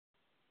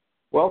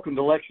Welcome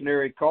to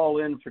Lectionary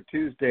Call-In for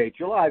Tuesday,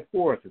 July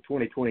 4th of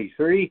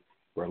 2023,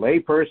 where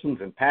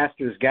laypersons and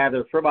pastors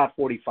gather for about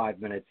 45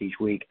 minutes each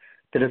week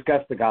to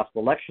discuss the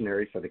Gospel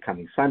Lectionary for the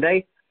coming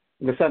Sunday.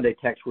 And the Sunday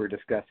text we're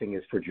discussing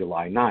is for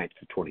July 9th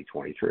of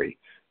 2023.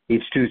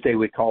 Each Tuesday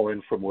we call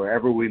in from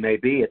wherever we may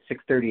be at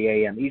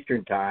 6:30 a.m.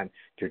 Eastern Time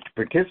to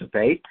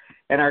participate,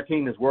 and our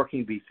team is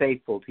working to be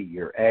faithful to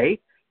Year A,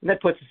 and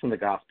that puts us in the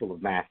Gospel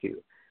of Matthew.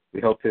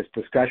 We hope this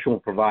discussion will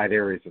provide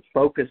areas of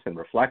focus and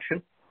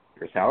reflection.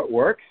 Here's how it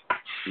works.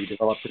 We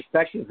develop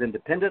perspectives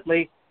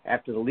independently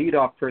after the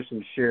lead-off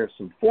person shares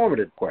some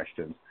formative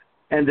questions,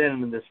 and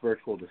then in this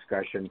virtual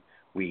discussion,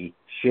 we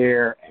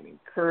share and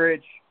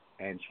encourage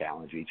and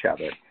challenge each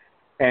other.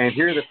 And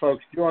here are the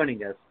folks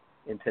joining us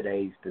in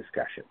today's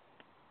discussion.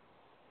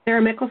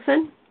 Sarah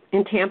Mickelson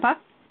in Tampa.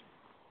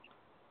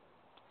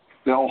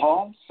 Bill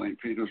Hall, St.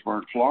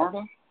 Petersburg,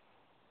 Florida.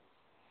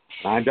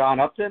 I'm Don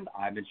Upton.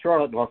 I'm in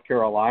Charlotte, North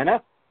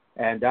Carolina.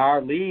 And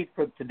our lead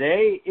for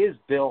today is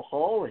Bill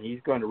Hull, and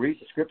he's going to read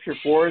the scripture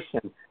for us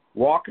and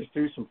walk us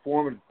through some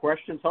formative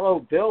questions.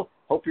 Hello, Bill.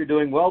 Hope you're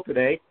doing well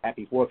today.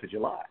 Happy 4th of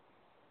July.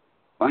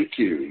 Thank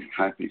you.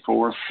 Happy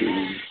 4th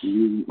to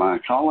you, my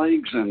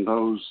colleagues, and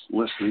those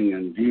listening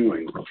and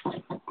viewing.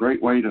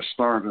 Great way to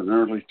start an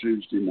early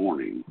Tuesday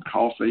morning.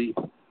 Coffee,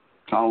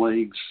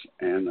 colleagues,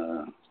 and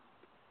a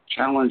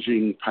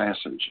challenging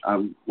passage. I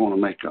want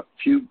to make a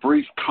few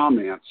brief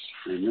comments,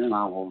 and then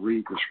I will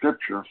read the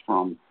scripture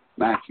from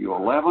Matthew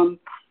 11.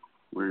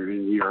 We're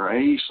in Year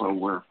A, so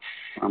we're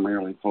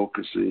primarily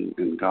focusing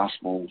in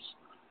Gospels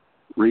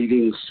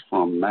readings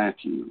from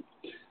Matthew.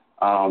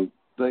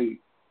 The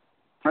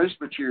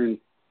Presbyterian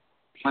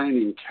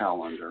planning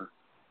calendar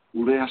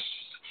lists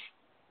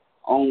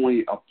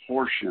only a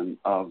portion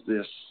of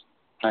this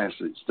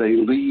passage. They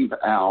leave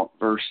out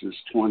verses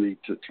 20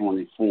 to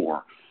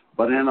 24.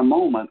 But in a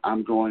moment,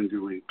 I'm going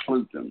to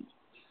include them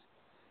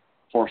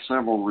for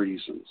several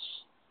reasons.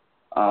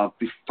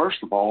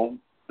 First of all,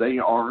 they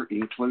are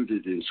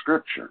included in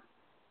Scripture.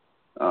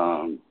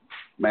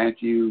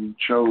 Matthew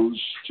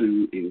chose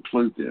to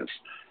include this.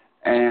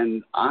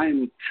 And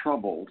I'm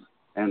troubled,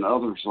 and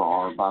others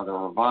are, by the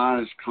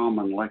Revised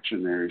Common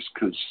Lectionaries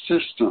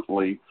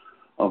consistently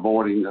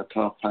avoiding the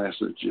tough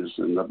passages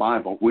in the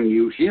Bible. When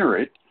you hear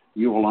it,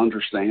 you will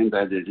understand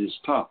that it is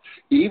tough.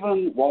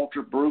 Even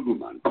Walter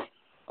Brueggemann,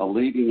 a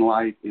leading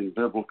light in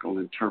biblical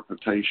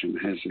interpretation,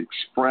 has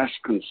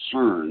expressed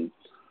concern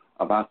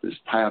about this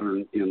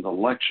pattern in the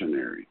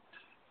lectionary.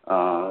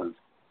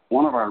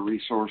 One of our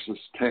resources,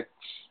 Text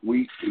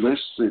Week,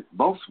 lists it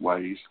both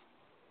ways,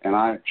 and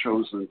I have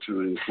chosen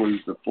to include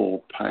the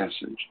full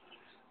passage.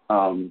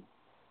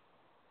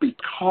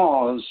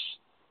 Because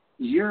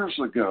years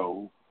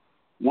ago,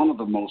 one of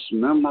the most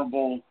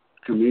memorable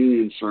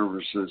communion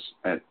services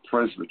at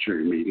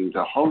Presbytery meeting,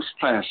 the host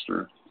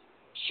pastor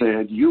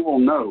said, "You will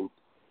note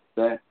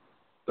that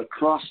the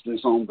crust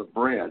is on the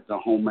bread, the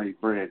homemade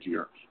bread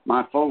here.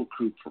 My folk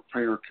who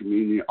prepare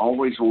communion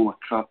always want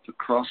to cut the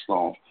crust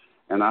off,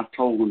 and I've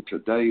told them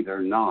today they're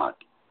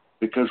not,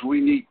 because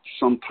we need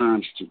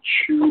sometimes to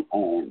chew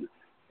on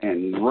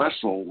and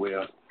wrestle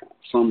with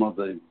some of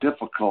the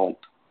difficult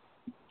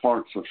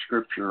parts of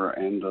Scripture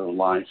and the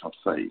life of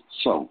faith."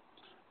 So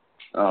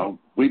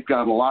we've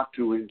got a lot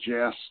to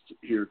ingest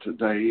here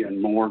today,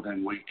 and more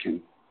than we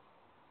can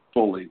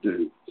fully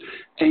do.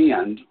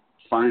 And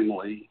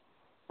finally,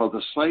 for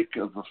the sake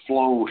of the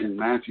flow in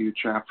Matthew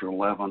chapter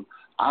 11,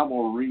 I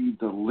will read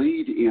the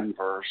lead-in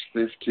verse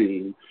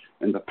 15,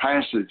 and the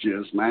passage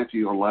is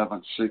Matthew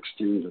 11,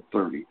 16 to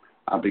 30.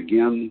 I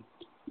begin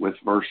with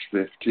verse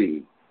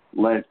 15.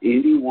 "Let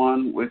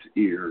anyone with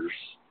ears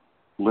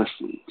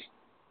listen.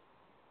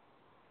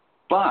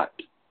 But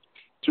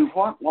to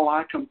what will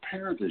I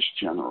compare this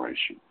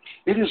generation?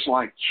 It is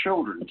like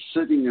children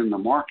sitting in the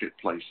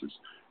marketplaces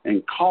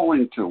and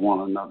calling to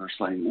one another,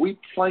 saying, 'We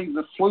played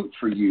the flute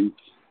for you,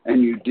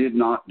 and you did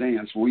not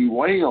dance. We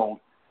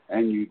wailed,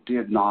 and you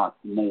did not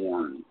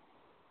mourn.'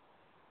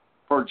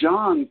 For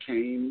John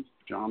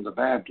the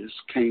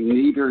Baptist, came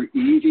neither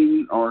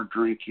eating or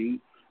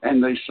drinking,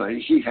 and they say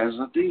he has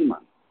a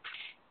demon.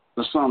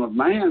 The Son of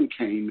Man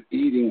came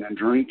eating and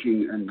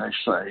drinking, and they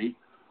say,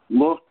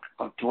 'Look,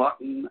 a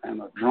glutton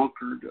and a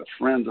drunkard, a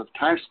friend of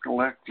tax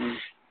collectors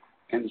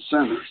and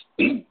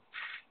sinners.'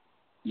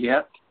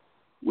 Yet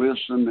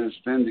wisdom is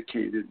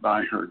vindicated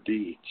by her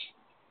deeds."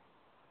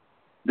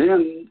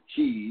 Then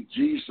he,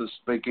 Jesus,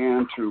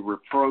 began to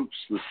reproach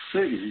the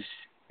cities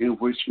in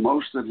which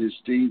most of his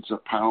deeds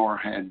of power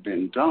had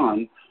been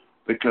done,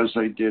 because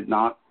they did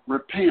not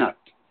repent.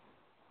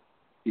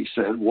 He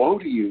said, "Woe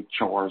to you,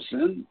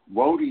 Chorazin!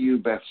 Woe to you,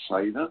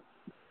 Bethsaida!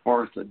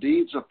 For if the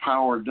deeds of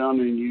power done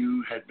in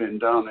you had been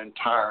done in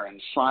Tyre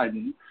and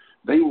Sidon,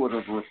 they would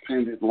have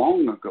repented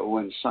long ago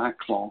in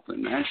sackcloth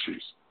and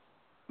ashes.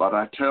 But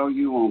I tell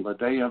you, on the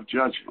day of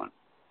judgment,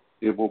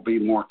 it will be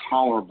more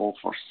tolerable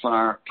for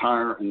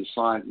Tyre and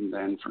Sidon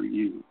than for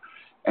you.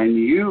 And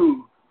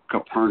you,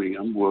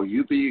 Capernaum, will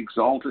you be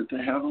exalted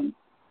to heaven?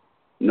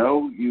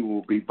 No, you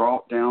will be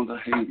brought down to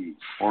Hades.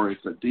 For if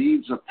the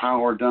deeds of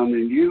power done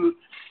in you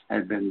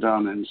had been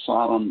done in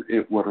Sodom,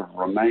 it would have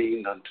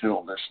remained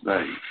until this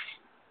day.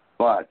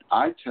 But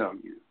I tell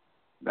you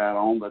that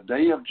on the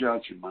day of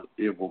judgment,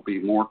 it will be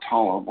more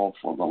tolerable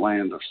for the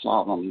land of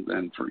Sodom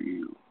than for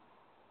you.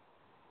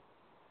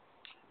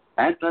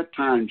 At that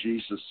time,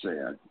 Jesus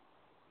said,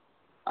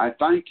 I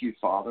thank you,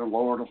 Father,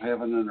 Lord of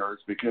heaven and earth,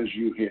 because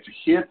you have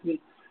hidden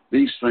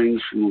these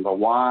things from the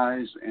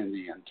wise and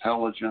the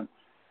intelligent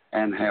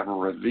and have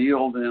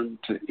revealed them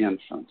to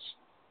infants.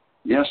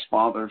 Yes,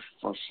 Father,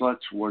 for such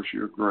was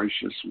your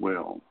gracious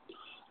will.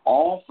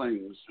 All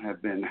things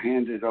have been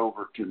handed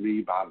over to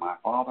me by my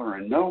Father,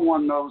 and no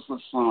one knows the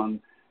Son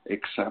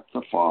except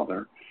the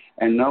Father,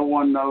 and no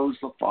one knows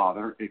the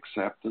Father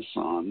except the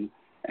Son,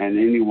 and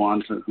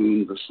anyone to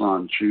whom the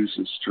Son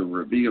chooses to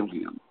reveal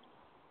him.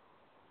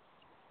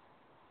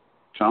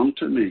 Come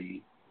to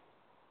me,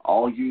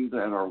 all you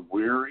that are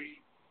weary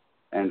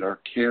and are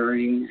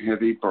carrying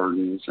heavy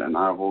burdens, and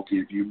I will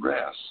give you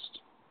rest.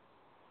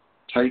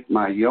 Take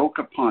my yoke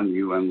upon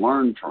you and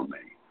learn from me,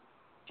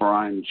 for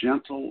I am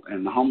gentle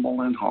and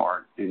humble in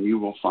heart, and you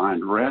will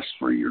find rest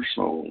for your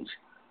souls.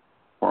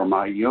 For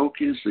my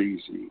yoke is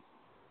easy,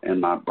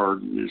 and my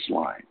burden is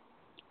light.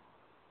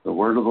 The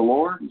word of the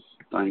Lord,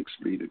 thanks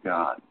be to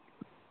God.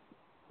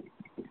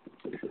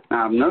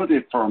 Now, I've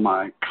noted for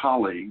my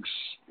colleagues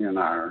in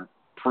our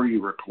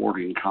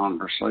pre-recording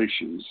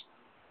conversations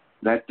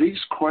that these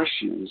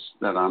questions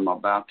that I'm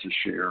about to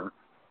share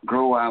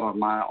grow out of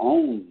my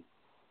own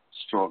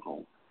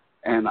struggle.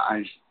 And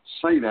I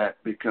say that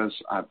because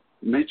I've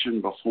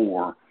mentioned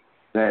before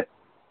that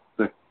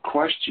the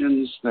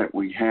questions that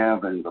we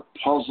have and the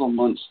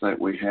puzzlements that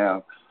we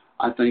have,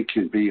 I think,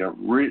 can be a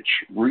rich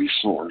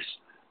resource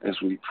as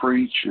we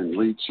preach and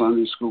lead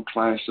Sunday school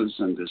classes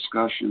and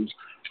discussions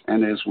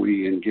and as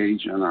we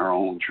engage in our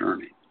own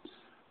journey.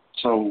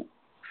 So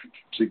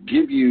to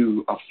give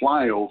you a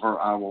flyover,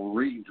 I will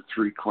read the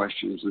three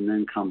questions and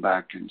then come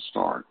back and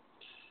start.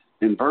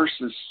 In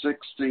verses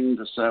 16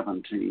 to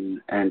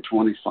 17 and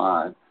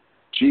 25,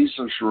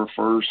 Jesus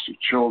refers to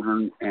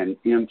children and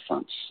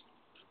infants.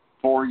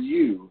 For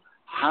you,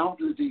 how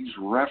do these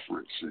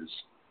references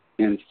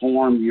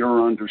inform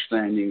your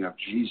understanding of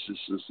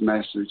Jesus'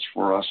 message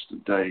for us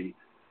today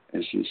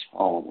as his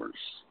followers?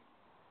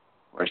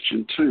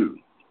 Question 2.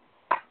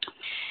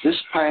 This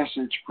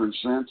passage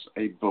presents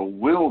a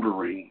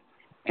bewildering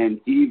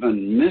and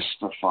even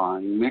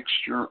mystifying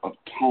mixture of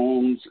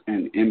tones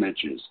and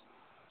images,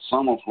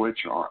 some of which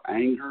are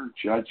anger,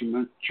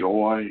 judgment,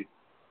 joy,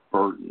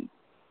 burden.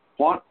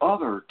 What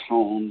other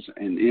tones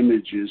and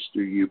images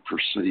do you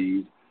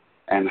perceive,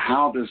 and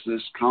how does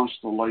this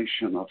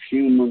constellation of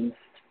human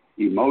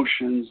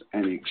emotions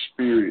and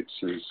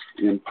experiences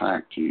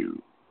impact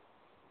you?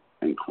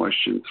 And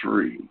question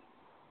 3.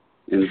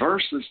 In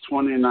verses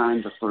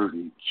 29 to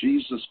 30,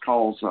 Jesus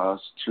calls us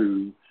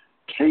to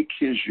take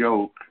his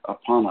yoke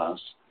upon us,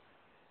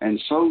 and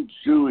so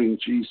doing,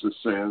 Jesus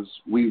says,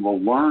 we will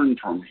learn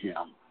from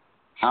him.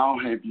 How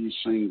have you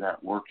seen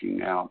that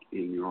working out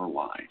in your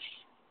life?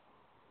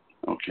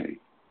 Okay,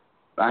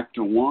 back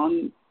to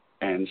 1,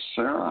 and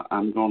Sarah,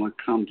 I'm going to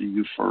come to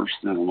you first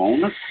in a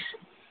moment.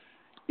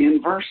 In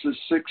verses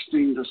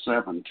 16 to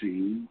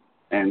 17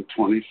 and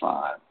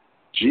 25,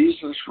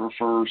 Jesus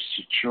refers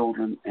to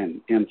children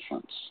and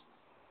infants.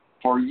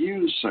 For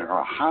you,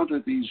 Sarah, how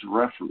do these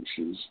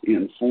references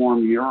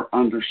inform your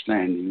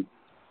understanding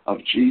of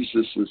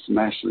Jesus'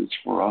 message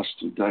for us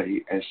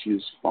today as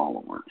his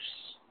followers?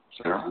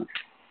 Sarah?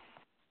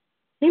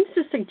 Seems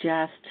to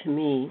suggest to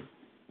me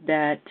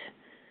that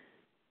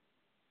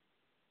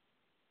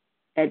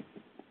at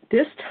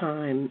this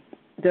time,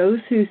 those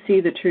who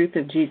see the truth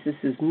of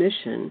Jesus'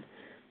 mission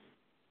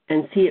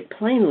and see it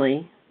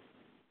plainly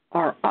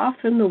are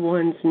often the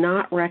ones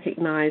not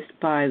recognized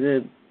by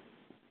the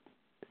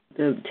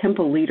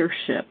temple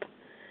leadership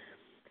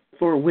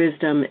for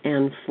wisdom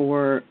and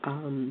for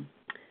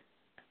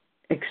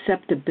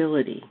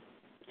acceptability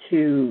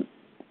to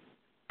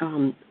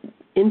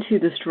into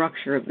the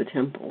structure of the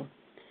temple.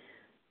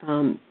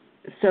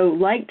 So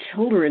like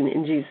children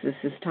in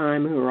Jesus'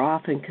 time who are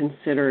often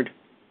considered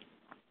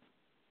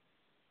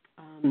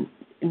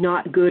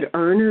not good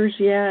earners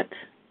yet,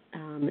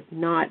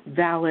 not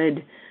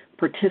valid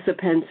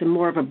participants, and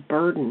more of a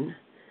burden,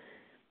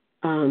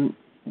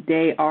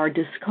 they are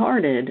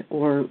discarded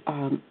or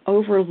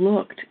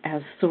overlooked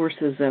as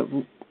sources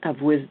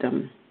of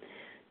wisdom.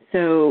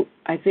 So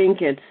I think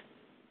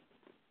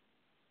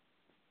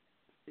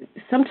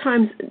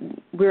sometimes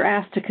we're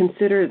asked to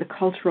consider the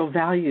cultural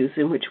values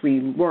in which we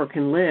work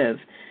and live,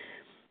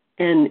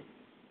 and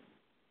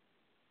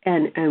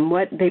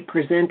what they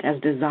present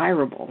as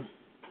desirable.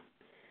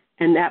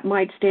 And that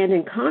might stand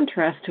in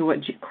contrast to what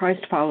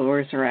Christ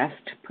followers are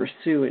asked to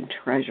pursue and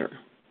treasure.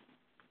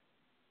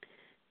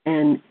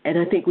 And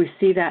I think we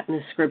see that in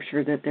the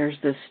scripture, that there's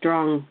this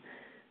strong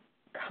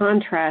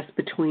contrast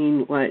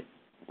between what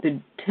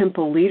the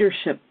temple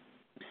leadership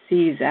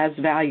sees as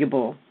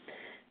valuable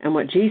and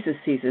what Jesus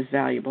sees as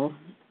valuable.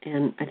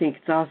 And I think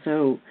it's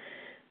also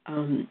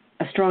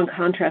a strong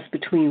contrast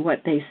between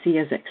what they see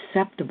as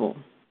acceptable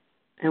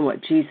and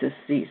what Jesus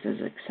sees as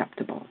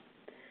acceptable.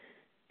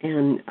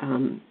 And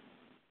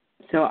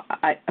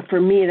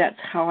for me, that's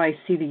how I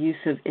see the use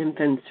of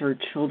infants or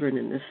children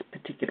in this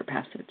particular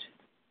passage.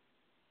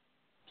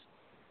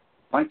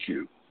 Thank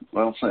you.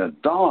 Well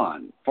said.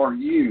 Dawn, for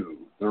you,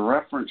 the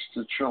reference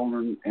to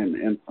children and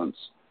infants,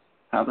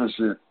 how does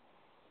it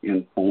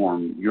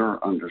inform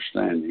your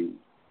understanding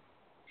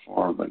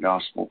for the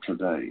gospel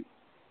today?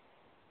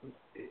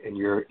 And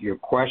your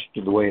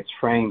question, the way it's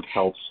framed,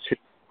 helps too,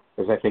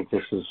 because I think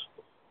this is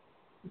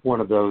one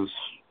of those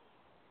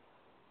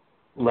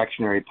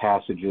lectionary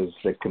passages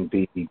that can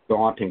be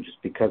daunting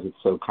just because it's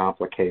so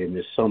complicated and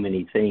there's so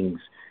many things.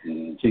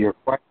 So your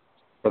question,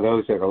 for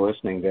those that are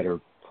listening that are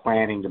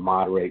planning to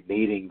moderate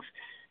meetings,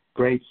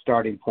 great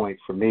starting point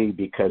for me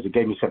because it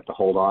gave me something to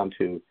hold on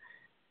to.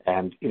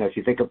 And if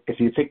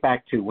you think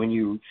back to when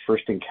you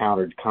first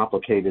encountered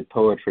complicated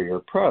poetry or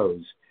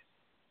prose,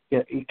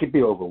 it could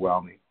be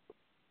overwhelming.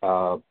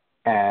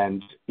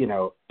 And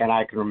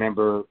I can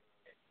remember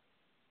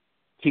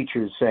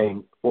teachers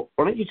saying, "Well,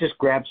 why don't you just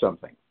grab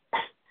something?"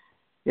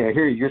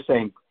 Here you're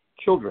saying,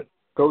 "Children,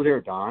 go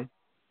there, Don."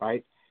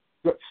 Right?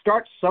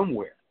 Start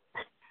somewhere.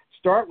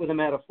 Start with a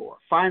metaphor.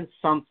 Find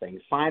something.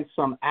 Find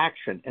some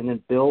action, and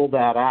then build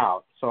that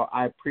out. So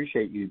I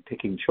appreciate you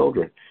picking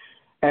children.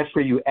 As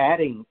for you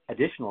adding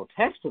additional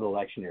text to the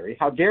lectionary,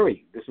 how dare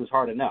you? This is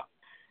hard enough.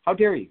 How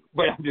dare you?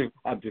 But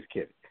I'm just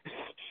kidding.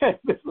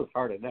 This was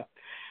hard enough.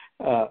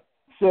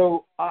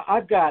 So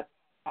I've got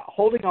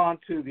holding on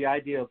to the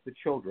idea of the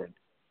children.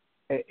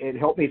 It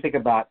helped me think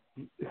about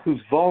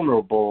who's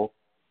vulnerable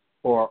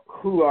or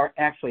who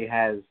actually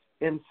has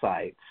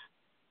insights.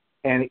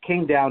 And it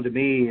came down to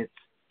me,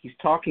 he's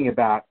talking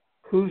about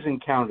who's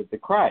encountered the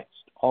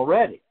Christ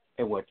already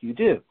and what do you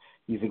do.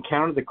 You've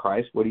encountered the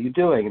Christ, what are you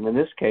doing? And in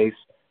this case,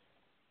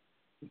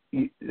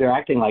 they're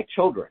acting like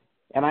children.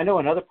 And I know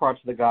in other parts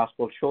of the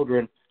gospel,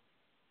 children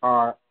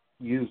are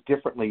used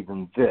differently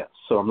than this.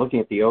 So I'm looking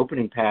at the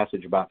opening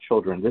passage about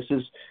children. This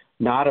is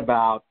not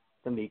about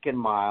the meek and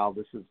mild.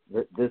 This is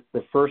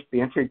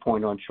the entry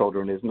point on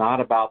children is not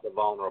about the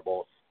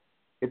vulnerable.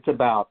 It's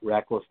about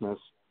recklessness.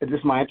 This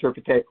is my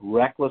interpretation.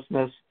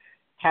 Recklessness.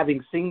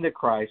 Having seen the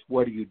Christ,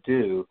 what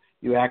do?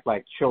 You act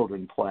like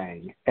children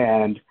playing.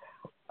 And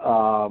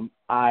a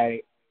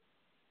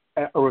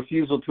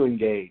refusal to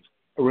engage,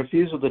 a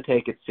refusal to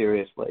take it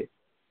seriously,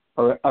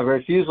 or a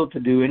refusal to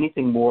do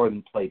anything more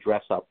than play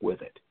dress up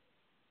with it.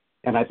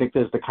 And I think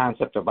there's the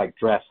concept of like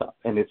dress up,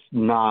 and it's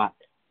not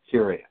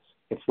serious.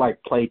 It's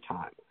like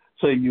playtime.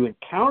 So you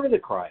encounter the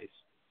Christ,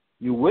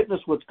 you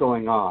witness what's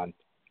going on,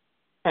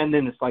 and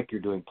then it's like you're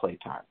doing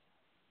playtime.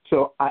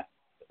 So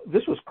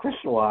this was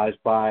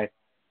crystallized by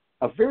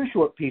a very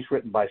short piece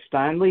written by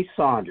Stanley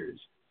Saunders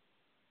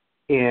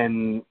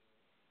in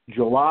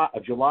July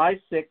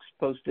 6th,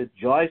 posted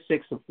July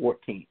 6th of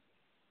 14,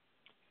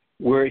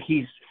 where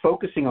he's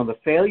focusing on the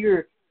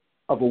failure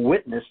of a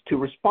witness to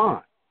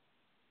respond,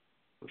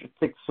 which I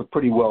think is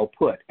pretty well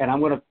put. And I'm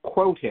going to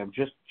quote him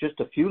just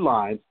a few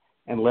lines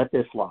and let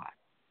this lie.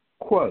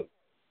 Quote,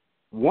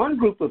 "One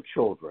group of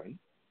children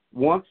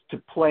wants to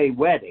play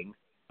wedding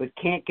but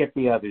can't get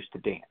the others to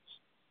dance.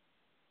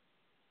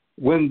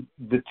 When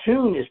the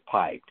tune is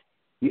piped,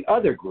 the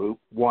other group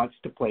wants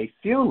to play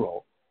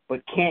funeral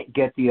but can't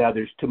get the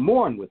others to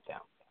mourn with them."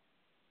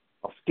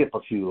 I'll skip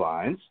a few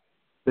lines.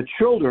 "The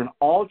children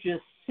all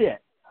just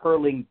sit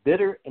hurling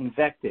bitter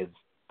invectives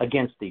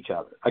against each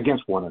other,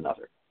 against one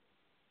another."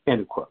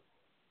 End quote.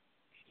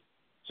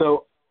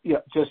 So,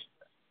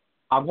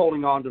 I'm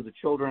holding on to the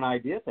children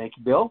idea. Thank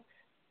you, Bill.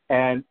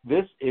 And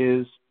this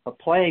is a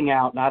playing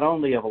out not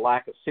only of a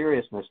lack of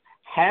seriousness,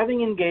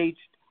 having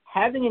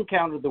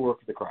encountered the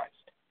work of the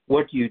Christ.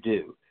 What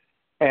do?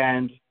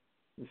 And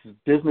this is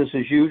business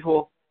as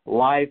usual,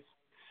 life,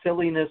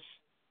 silliness,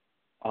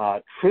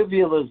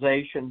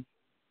 trivialization,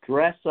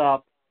 dress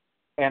up.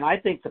 And I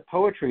think the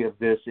poetry of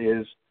this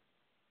is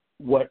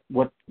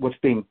what's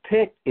being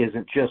picked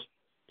isn't just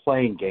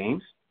playing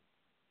games.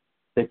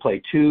 They play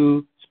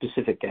two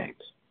specific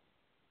games.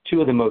 Two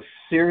of the most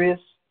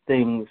serious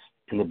things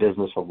in the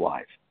business of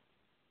life.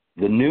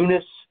 The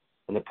newness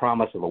and the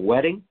promise of a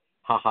wedding,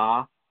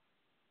 ha-ha,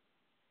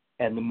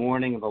 and the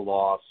mourning and the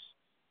loss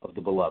of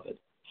the beloved,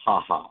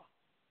 ha-ha.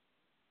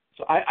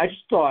 So I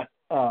just thought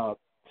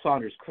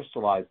Saunders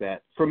crystallized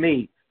that, for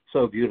me,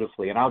 so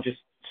beautifully, and I'll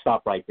just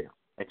stop right there.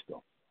 Thanks,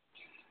 Bill.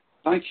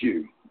 Thank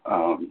you.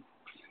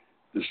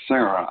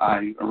 Sarah,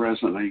 I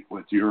resonate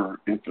with your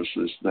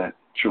emphasis that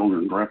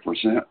children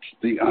represent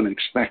the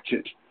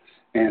unexpected.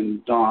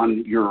 And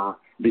Don, your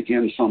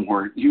begin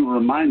somewhere, you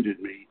reminded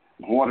me,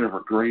 whatever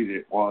grade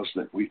it was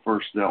that we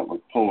first dealt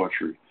with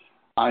poetry,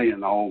 I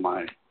and all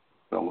my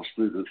fellow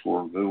students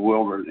were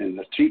bewildered, and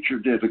the teacher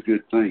did a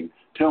good thing.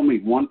 Tell me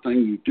one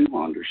thing you do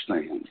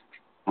understand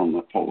from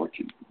the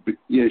poetry.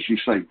 As you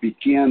say,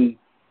 begin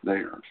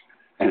there.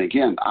 And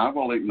again, I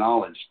will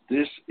acknowledge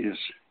this is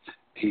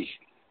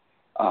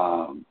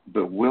a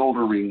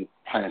bewildering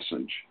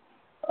passage.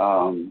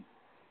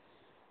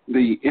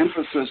 the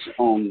emphasis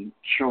on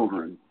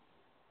children,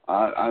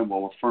 I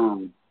will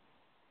affirm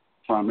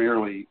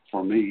primarily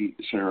for me,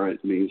 Sarah,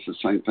 it means the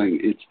same thing.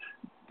 It's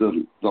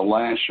the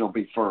last shall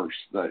be first.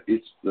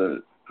 It's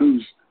the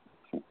who's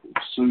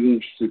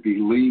soon to be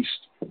least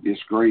is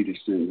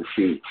greatest in the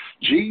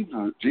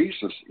kingdom.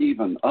 Jesus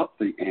even upped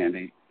the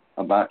ante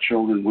about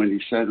children when he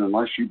said,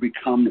 unless you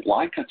become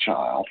like a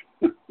child,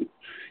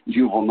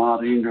 you will not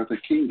enter the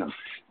kingdom.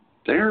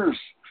 There's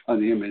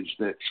an image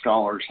that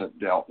scholars have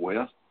dealt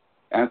with.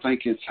 I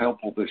think it's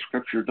helpful that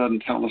Scripture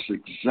doesn't tell us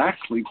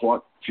exactly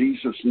what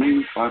Jesus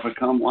means by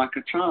become like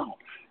a child.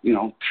 You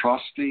know,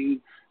 trusting,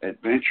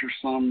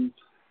 adventuresome,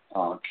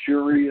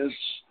 curious,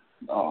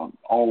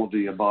 all of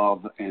the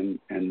above and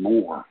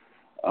more.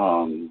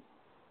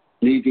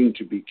 Needing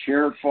to be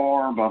cared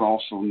for, but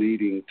also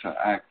needing to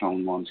act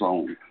on one's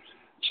own.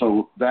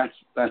 So that's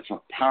a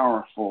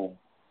powerful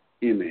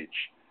image.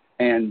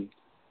 And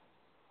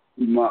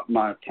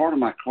my part of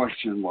my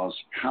question was,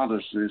 how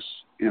does this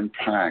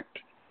impact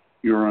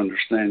your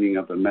understanding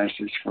of the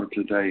message for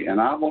today? And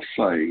I will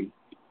say,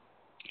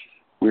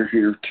 we're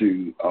here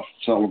to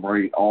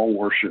celebrate all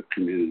worship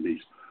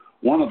communities.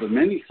 One of the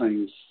many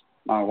things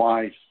my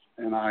wife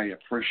and I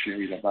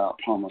appreciate about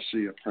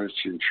Palmacia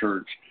Christian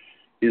Church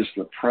is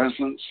the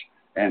presence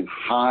and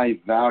high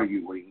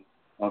valuing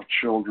of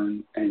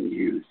children and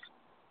youth,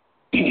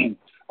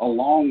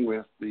 along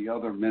with the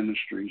other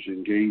ministries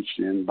engaged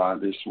in by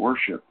this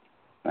worship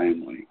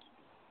family.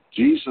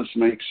 Jesus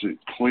makes it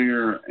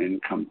clear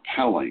and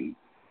compelling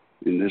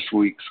in this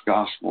week's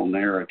gospel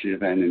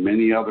narrative and in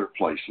many other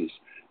places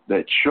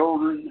that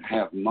children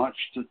have much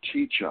to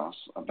teach us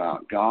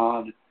about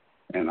God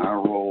and our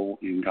role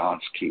in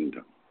God's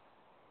kingdom.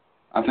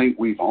 I think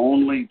we've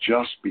only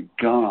just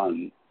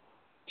begun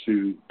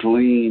to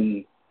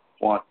glean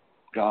what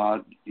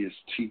God is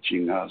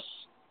teaching us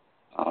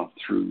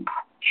through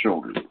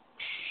children.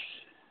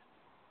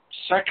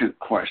 Second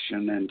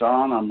question, and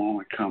Don, I'm going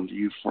to come to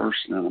you first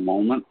in a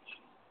moment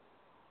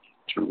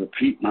to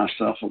repeat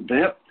myself a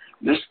bit.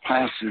 This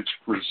passage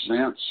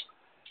presents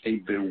a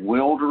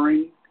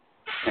bewildering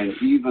and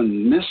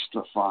even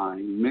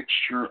mystifying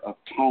mixture of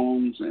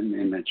tones and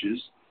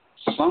images,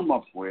 some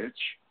of which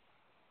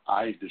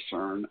I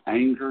discern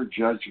anger,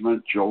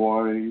 judgment,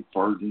 joy,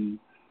 burden.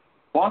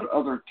 What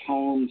other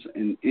tones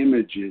and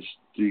images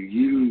do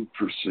you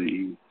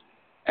perceive,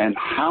 and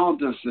how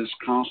does this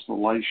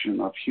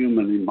constellation of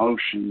human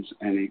emotions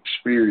and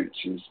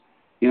experiences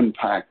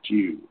impact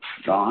you?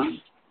 Don?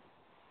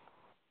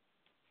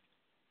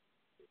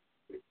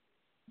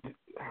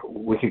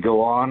 We could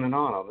go on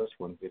this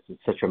one. It's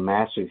such a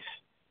massive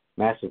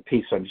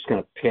piece. So I'm just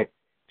going to pick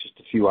just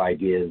a few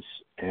ideas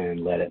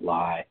and let it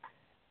lie.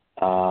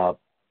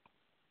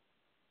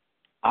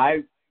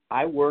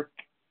 I work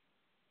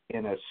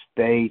in a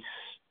space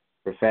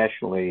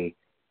professionally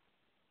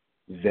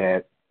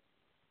that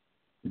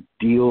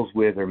deals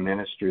with or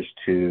ministers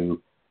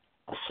to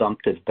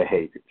assumptive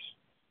behaviors,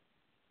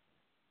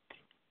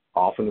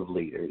 often of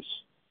leaders,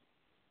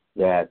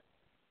 that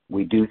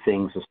we do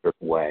things a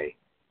certain way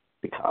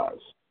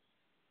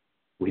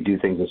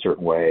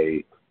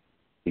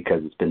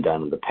because it's been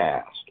done in the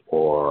past,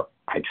 or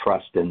I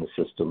trust in the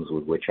systems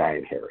with which I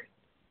inherit.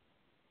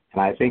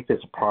 And I think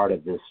there's a part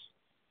of this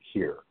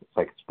here. It's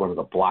like it's one of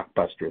the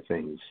blockbuster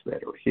things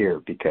that are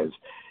here, because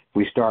if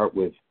we start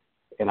with,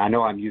 and I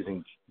know I'm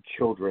using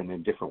children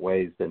in different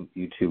ways than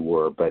you two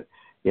were, but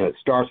it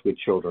starts with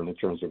children in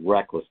terms of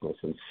recklessness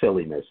and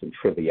silliness and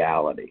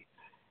triviality.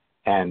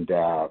 And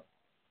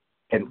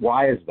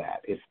why is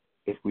that?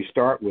 If we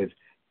start with,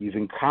 you've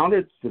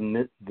encountered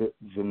the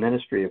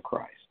ministry of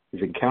Christ,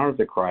 you've encountered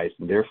the Christ,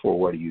 and therefore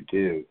what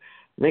do?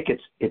 I think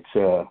it's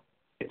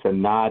a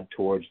nod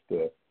towards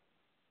the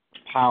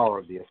power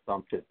of the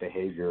assumptive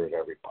behavior of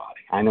everybody.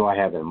 I know I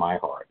have it in my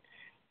heart.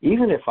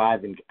 Even if I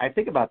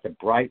think about the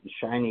bright and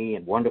shiny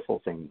and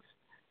wonderful things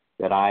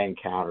that I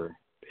encounter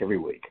every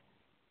week,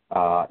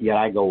 yet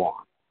I go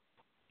on.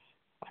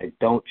 I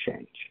don't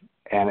change.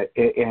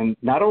 And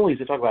not only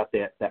does it talk about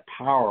that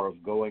power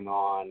of going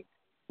on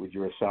with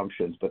your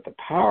assumptions, but the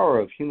power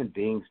of human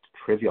beings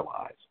to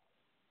trivialize,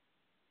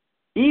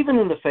 even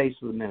in the face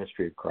of the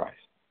ministry of Christ.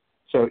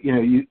 So,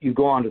 you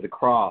go on to the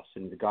cross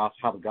and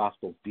how the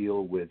Gospels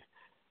deal with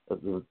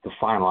the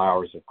final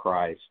hours of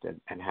Christ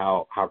and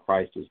how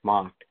Christ is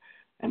mocked.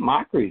 And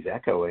mockery is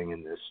echoing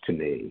in this to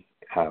me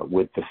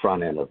with the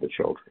front end of the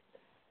children.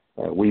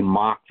 We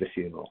mock the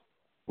funeral.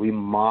 We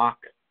mock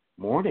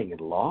mourning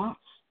and loss.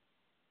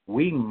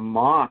 We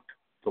mock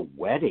the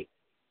wedding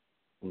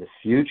and the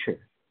future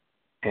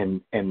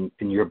and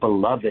your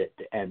beloved.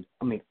 And,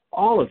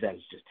 all of that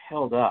is just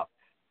held up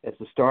as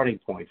the starting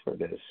point for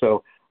this.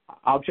 So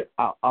I'll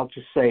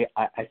just say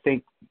I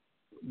think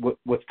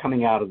what's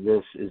coming out of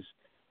this is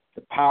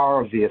the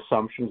power of the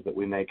assumptions that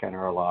we make in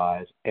our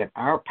lives and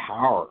our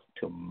power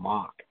to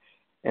mock.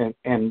 And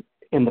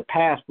in the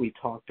past, we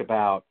talked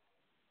about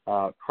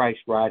Christ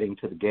riding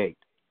to the gate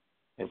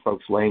and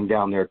folks laying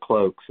down their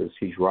cloaks as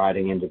he's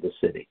riding into the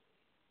city.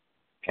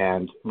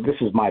 And this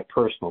is my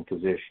personal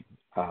position.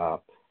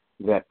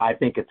 that I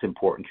think it's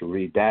important to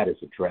read that as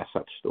a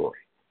dress-up story.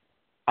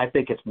 I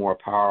think it's more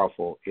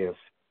powerful if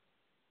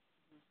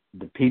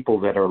the people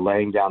that are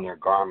laying down their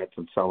garments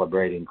and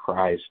celebrating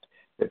Christ,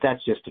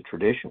 that's just a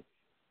tradition.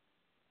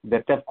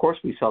 That of course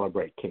we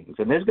celebrate kings.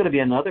 And there's going to be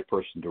another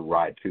person to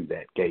ride through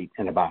that gate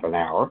in about an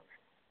hour,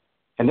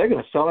 and they're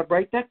going to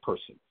celebrate that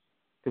person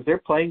because they're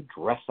playing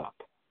dress-up.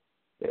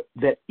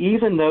 That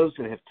even those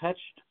that have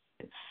touched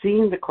and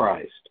seen the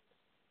Christ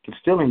can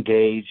still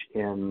engage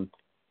in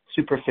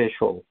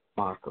superficial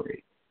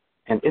mockery.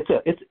 And it's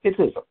a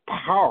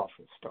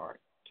powerful start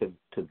to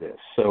this.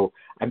 So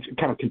I'm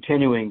kind of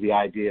continuing the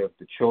idea of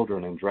the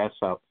children and dress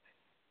up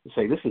to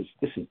say this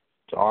is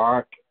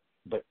dark,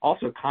 but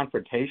also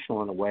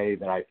confrontational in a way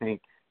that I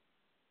think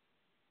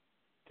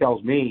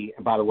tells me.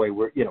 And by the way,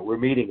 we're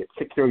meeting at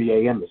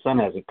 6:30 a.m. The sun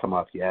hasn't come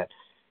up yet.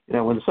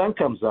 When the sun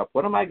comes up,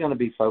 what am I going to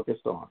be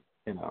focused on?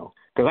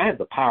 Because I have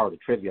the power to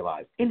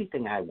trivialize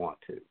anything I want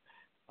to.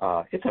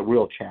 It's a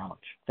real challenge.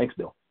 Thanks,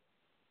 Bill.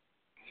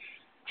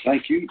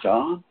 Thank you,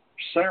 Don.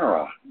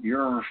 Sarah,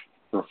 your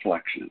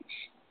reflections.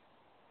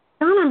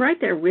 Don, I'm right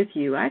there with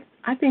you. I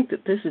think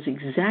that this is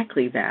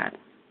exactly that.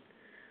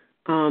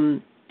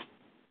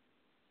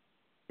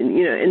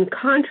 In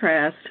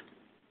contrast,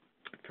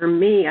 for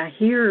me, I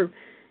hear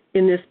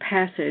in this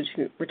passage,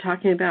 we're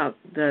talking about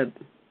the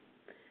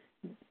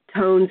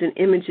tones and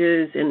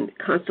images and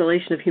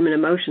constellation of human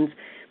emotions.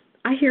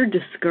 I hear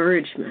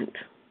discouragement.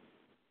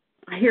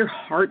 I hear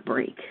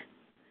heartbreak.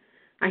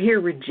 I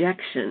hear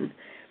rejection.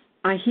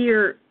 I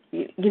hear,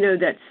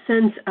 that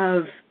sense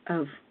of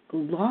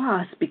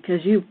loss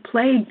because you've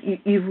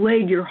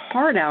laid your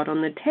heart out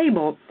on the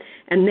table,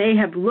 and they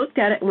have looked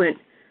at it and went,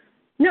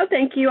 no,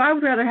 thank you, I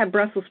would rather have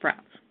Brussels sprouts.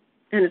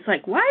 And it's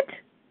like, what?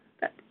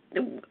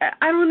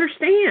 I don't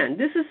understand.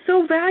 This is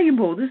so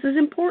valuable. This is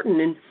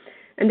important.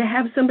 And to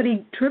have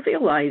somebody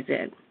trivialize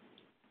it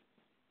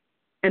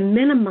and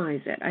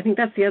minimize it, I think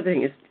that's the other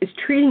thing, is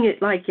treating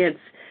it like it's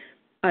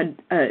a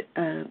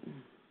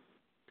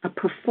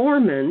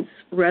performance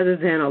rather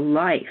than a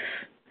life.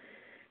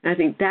 And I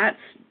think that's,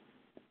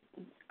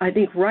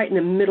 right in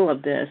the middle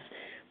of this.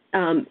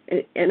 And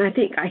I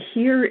think I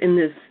hear in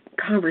this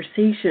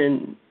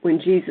conversation when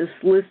Jesus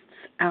lists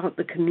out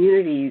the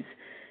communities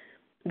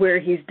where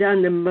he's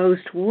done the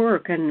most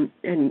work and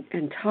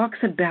talks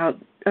about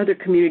other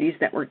communities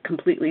that were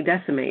completely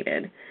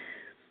decimated.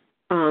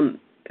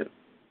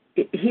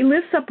 He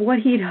lifts up what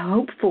he'd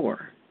hoped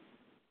for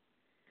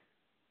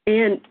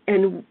and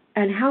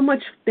how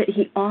much that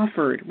he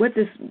offered, what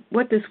this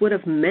would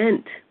have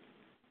meant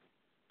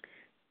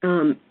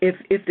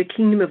if the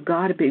kingdom of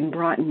God had been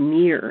brought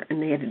near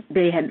and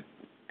they had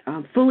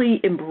fully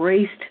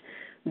embraced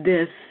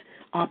this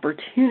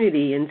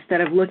opportunity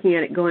instead of looking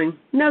at it going,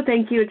 no,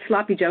 thank you, it's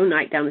Sloppy Joe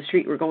night down the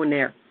street, we're going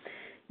there.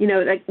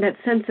 That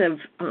sense of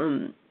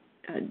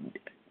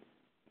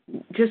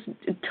just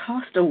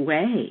tossed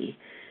away.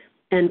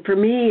 And for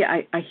me,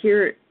 I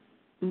hear,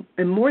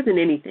 and more than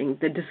anything,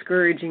 the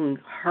discouraging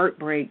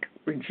heartbreak,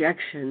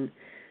 rejection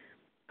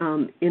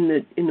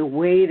in the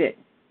way that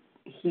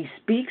he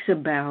speaks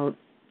about,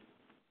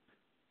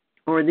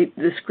 or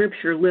the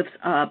scripture lifts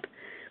up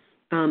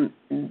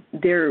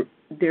their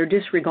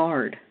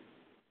disregard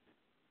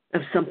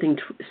of something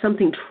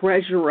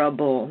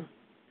treasurable,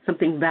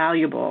 something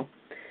valuable.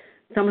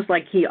 It's almost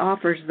like he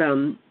offers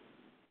them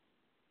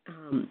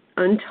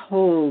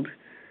untold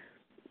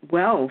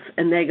wealth,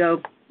 and they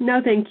go, no,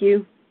 thank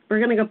you. We're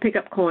going to go pick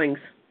up coins.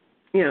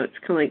 It's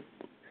kind of like,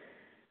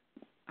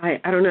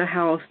 I don't know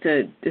how else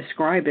to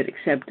describe it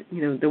except,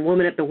 the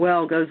woman at the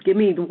well goes, give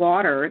me the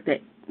water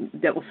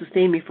that will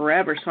sustain me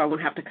forever so I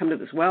won't have to come to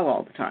this well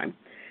all the time.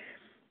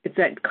 It's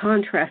that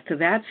contrast to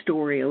that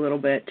story a little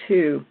bit,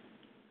 too,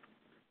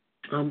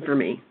 for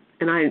me.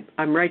 And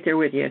I'm right there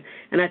with you.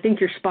 And I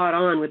think you're spot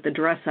on with the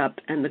dress-up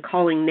and the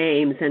calling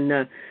names and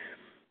the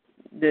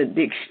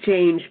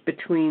exchange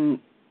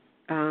between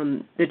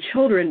the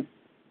children.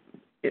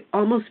 It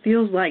almost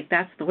feels like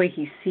that's the way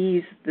he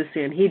sees the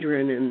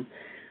Sanhedrin and,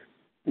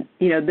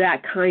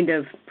 that kind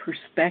of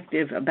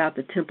perspective about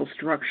the temple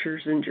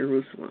structures in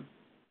Jerusalem.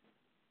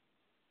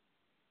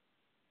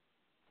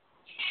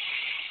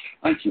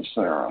 Thank you,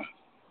 Sarah.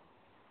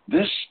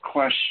 This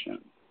question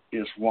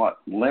is what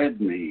led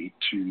me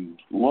to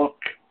look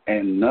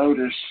and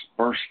notice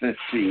verse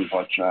 15,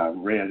 which I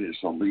read as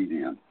a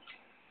lead-in.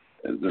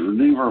 The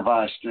New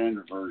Revised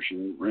Standard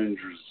Version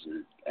renders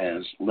it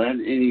as, let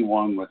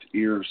anyone with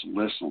ears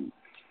listen.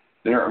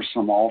 There are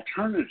some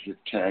alternative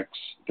texts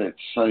that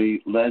say,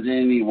 let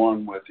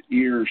anyone with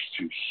ears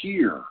to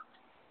hear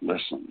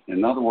listen.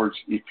 In other words,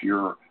 if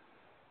you're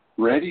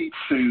ready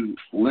to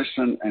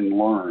listen and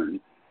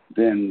learn,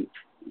 then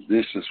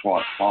this is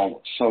what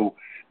follows. So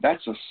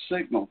that's a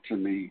signal to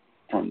me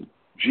from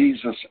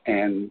Jesus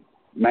and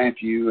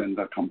Matthew and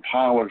the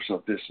compilers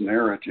of this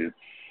narrative.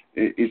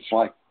 It's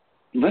like,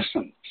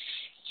 listen,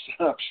 sit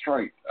up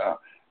straight.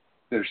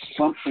 There's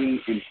something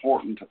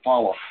important to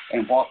follow.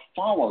 And what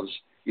follows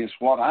is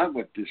what I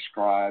would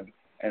describe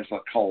as a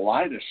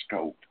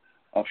kaleidoscope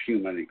of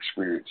human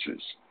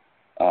experiences.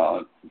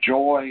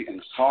 joy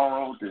and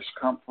sorrow,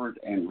 discomfort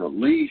and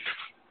relief,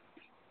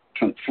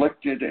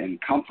 conflicted and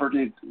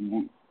comforted.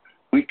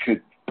 We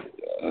could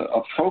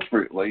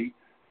appropriately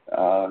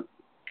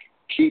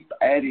keep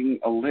adding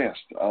a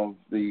list of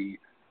the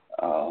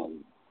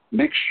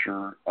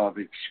mixture of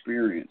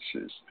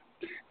experiences.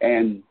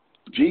 And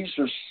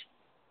Jesus,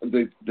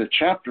 the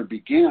chapter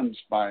begins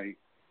by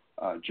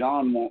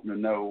John wanting to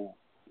know,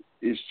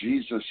 is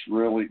Jesus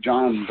really,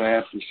 John the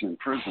Baptist in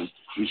prison,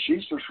 is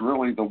Jesus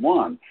really the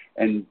one?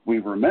 And we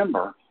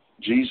remember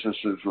Jesus'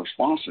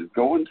 responsive,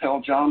 go and tell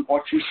John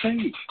what you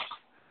see,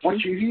 what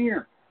you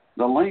hear.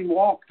 The lame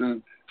walk,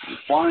 the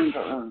blind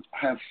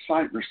have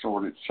sight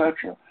restored,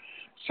 etc.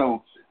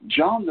 So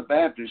John the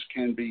Baptist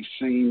can be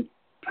seen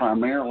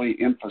primarily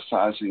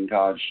emphasizing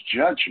God's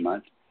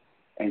judgment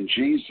and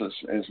Jesus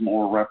as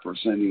more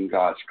representing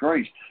God's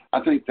grace.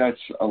 I think that's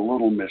a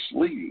little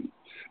misleading,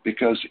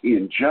 because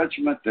in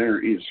judgment there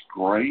is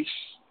grace,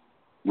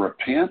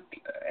 repent,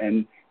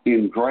 and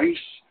in grace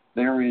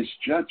there is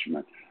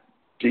judgment.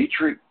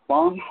 Dietrich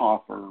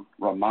Bonhoeffer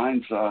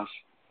reminds us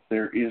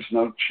there is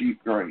no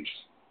cheap grace.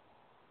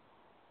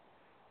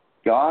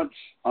 God's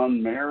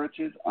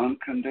unmerited,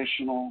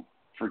 unconditional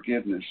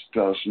forgiveness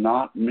does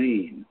not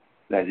mean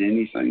that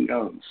anything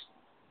goes,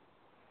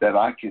 that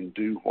I can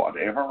do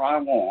whatever I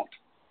want,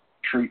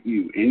 treat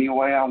you any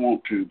way I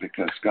want to,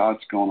 because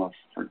God's going to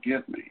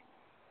forgive me.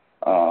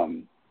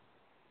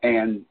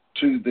 And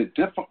to the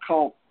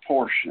difficult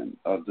portion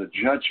of the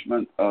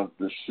judgment of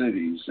the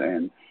cities,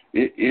 and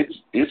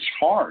it's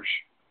harsh.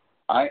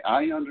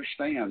 I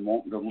understand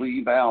wanting to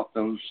leave out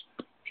those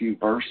few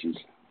verses,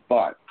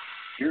 but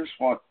here's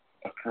what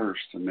occurs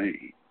to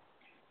me.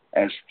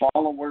 As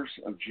followers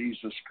of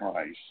Jesus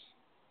Christ,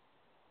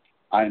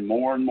 I'm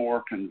more and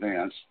more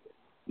convinced,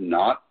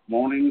 not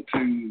wanting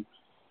to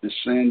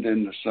descend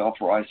into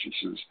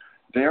self-righteousness,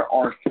 there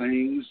are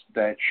things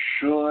that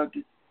should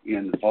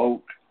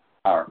invoke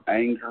our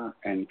anger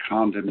and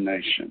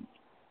condemnation.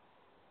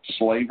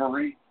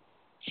 Slavery,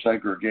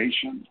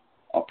 segregation,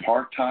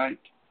 apartheid,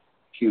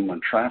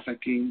 human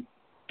trafficking,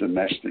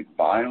 domestic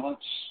violence.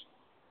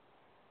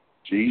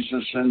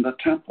 Jesus in the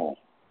temple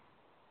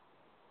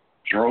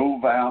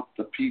drove out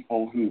the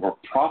people who were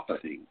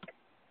profiting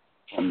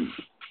from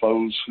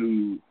those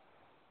who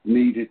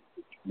needed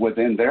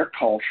within their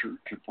culture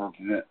to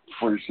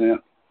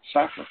present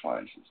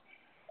sacrifices.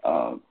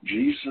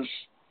 Jesus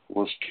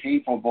was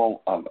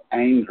capable of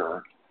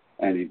anger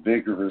and a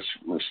vigorous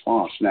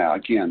response. Now,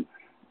 again,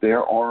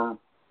 there are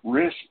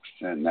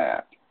risks in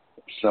that.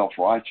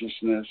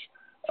 Self-righteousness,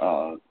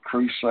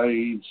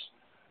 crusades,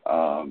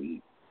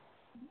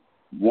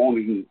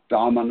 wanting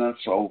dominance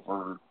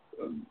over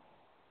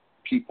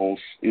people's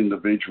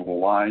individual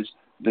lives.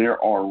 There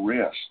are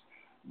risks.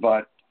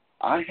 But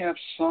I have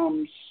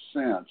some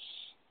sense,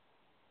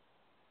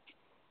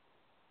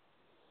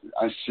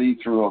 I see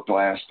through a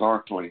glass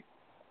darkly,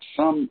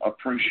 some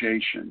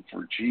appreciation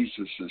for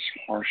Jesus'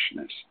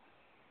 harshness.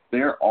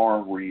 There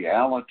are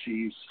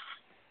realities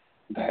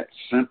that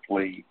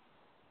simply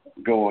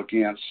go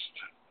against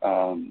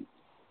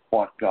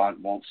what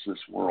God wants this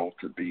world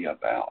to be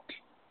about.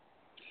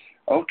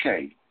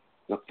 Okay,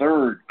 the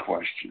third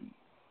question.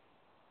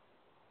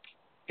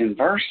 In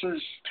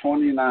verses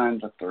 29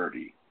 to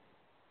 30,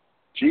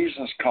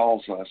 Jesus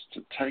calls us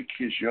to take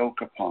his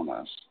yoke upon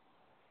us.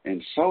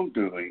 In so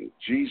doing,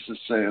 Jesus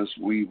says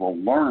we will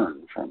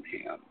learn from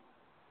him.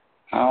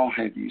 How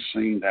have you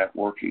seen that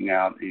working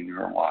out in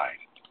your life?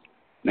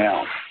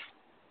 Now,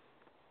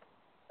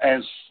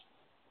 as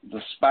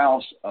the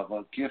spouse of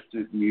a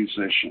gifted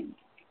musician,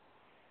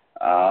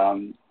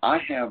 I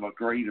have a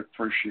great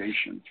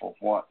appreciation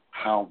for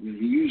how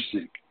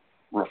music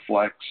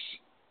reflects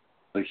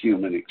the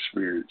human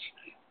experience.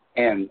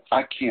 And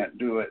I can't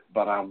do it,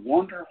 but I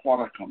wonder what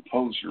a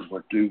composer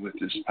would do with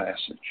this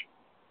passage.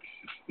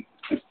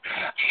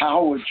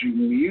 How would you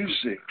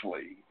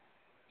musically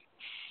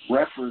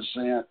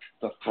represent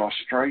the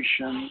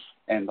frustration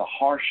and the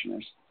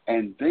harshness,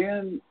 and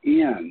then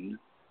end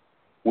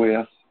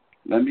with,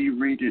 let me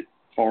read it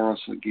for us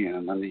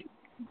again. Let me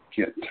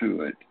get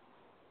to it.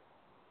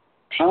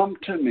 Come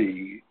to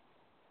me,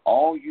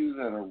 all you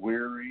that are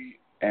weary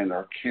and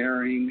are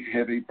carrying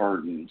heavy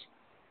burdens,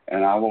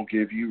 and I will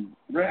give you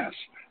rest.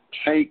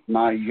 Take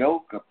my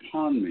yoke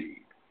upon me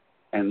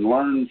and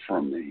learn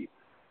from me,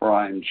 for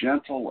I am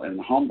gentle and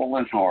humble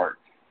in heart,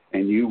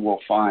 and you will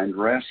find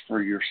rest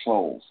for your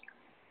souls.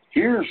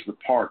 Here's the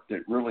part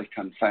that really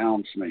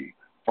confounds me.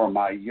 For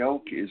my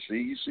yoke is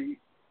easy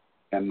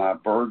and my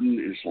burden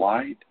is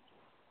light.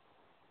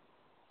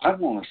 I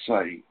want to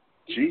say,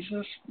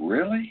 Jesus,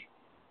 really?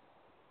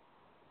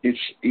 It's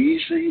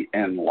easy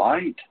and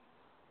light?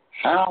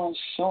 How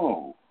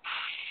so?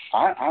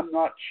 I'm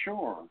not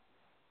sure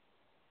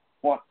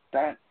what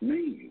that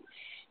means.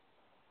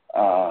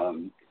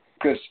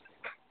 Because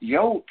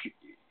yoke,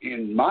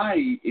 in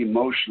my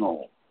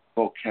emotional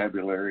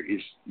vocabulary,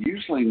 is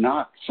usually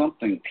not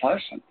something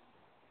pleasant.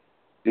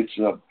 It's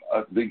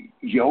the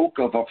yoke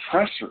of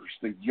oppressors,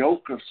 the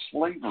yoke of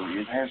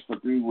slavery. It has to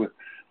do with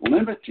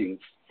limiting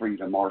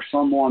freedom or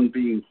someone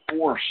being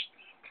forced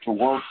to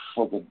work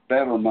for the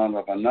betterment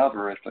of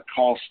another at the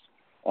cost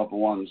of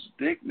one's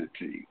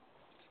dignity.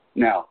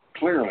 Now,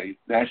 clearly,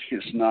 that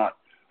is not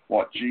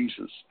what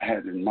Jesus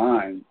had in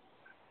mind.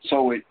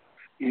 So it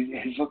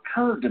has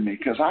occurred to me,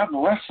 because I've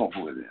wrestled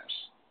with this,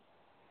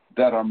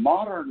 that a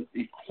modern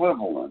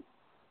equivalent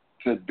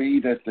could be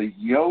that the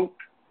yoke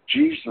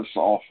Jesus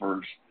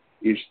offers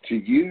is, to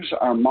use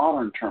our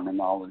modern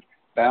terminology,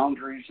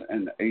 boundaries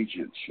and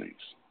agencies.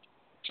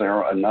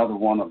 Sarah, another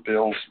one of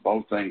Bill's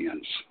both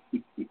ends.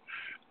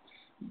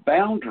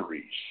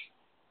 Boundaries.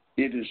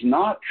 It is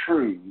not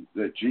true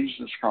that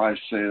Jesus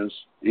Christ says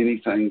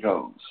anything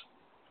goes.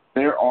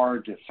 There are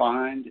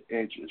defined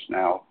edges.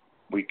 Now,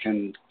 we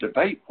can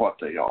debate what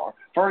they are.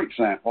 For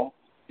example,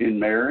 in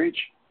marriage,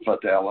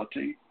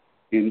 fidelity;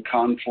 in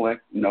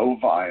conflict, no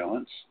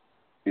violence;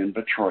 in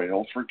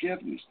betrayal,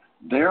 forgiveness.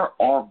 There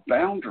are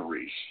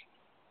boundaries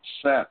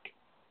set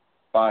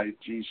by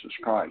Jesus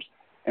Christ.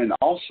 And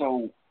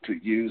also, to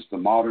use the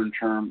modern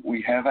term,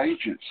 we have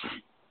agency.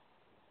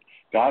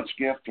 God's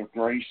gift of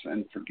grace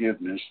and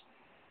forgiveness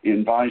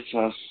invites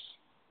us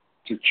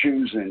to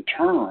choose in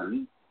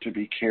turn to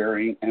be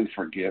caring and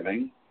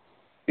forgiving.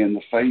 In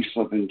the face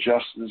of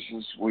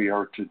injustices, we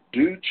are to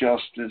do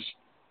justice,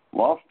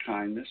 love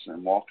kindness,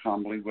 and walk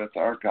humbly with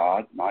our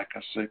God,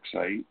 Micah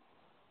 6:8,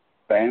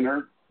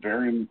 bannered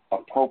very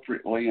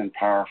appropriately and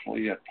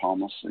powerfully at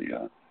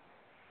Palmacia.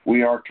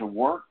 We are to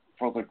work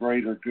for the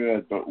greater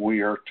good, but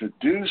we are to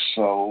do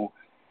so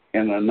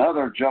in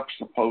another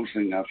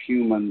juxtaposing of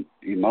human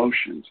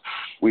emotions.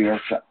 We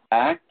are to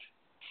act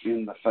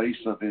in the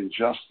face of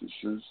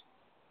injustices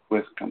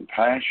with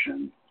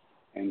compassion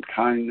and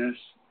kindness,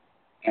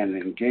 and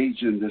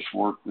engage in this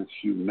work with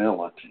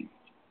humility.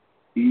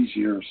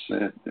 Easier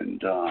said than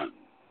done.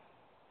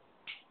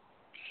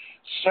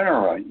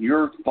 Sarah,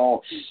 your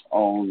thoughts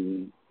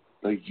on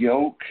the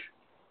yoke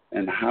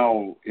and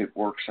how it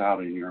works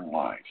out in your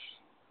life?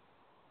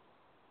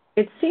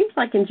 It seems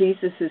like in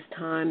Jesus'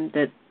 time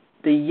that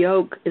the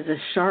yoke is a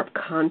sharp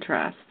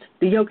contrast.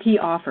 The yoke he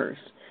offers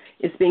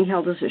is being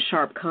held as a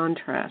sharp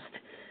contrast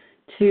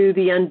to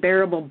the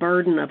unbearable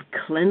burden of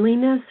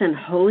cleanliness and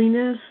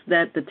holiness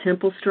that the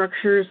temple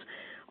structures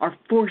are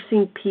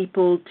forcing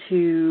people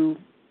to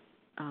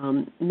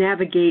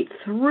navigate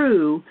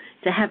through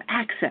to have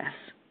access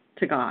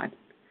to God.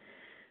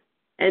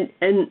 And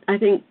I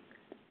think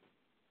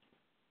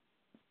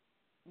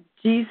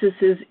Jesus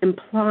is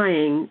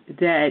implying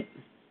that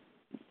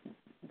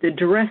the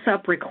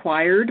dress-up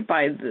required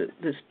by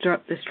the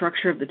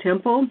structure of the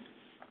temple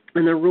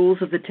and the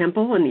rules of the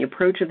temple and the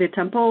approach of the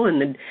temple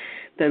and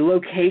the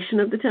location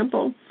of the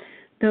temple,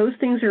 those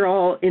things are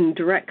all in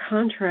direct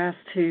contrast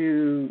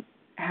to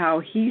how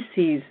he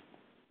sees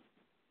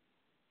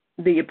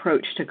the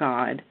approach to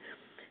God.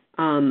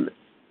 And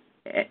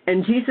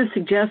Jesus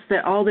suggests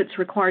that all that's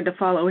required to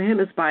follow him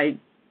is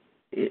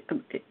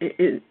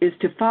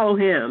to follow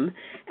him,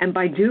 and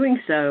by doing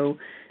so,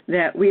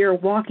 that we are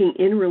walking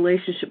in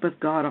relationship with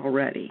God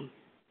already.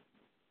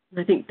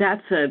 I think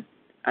that's a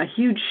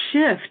huge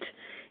shift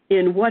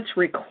in what's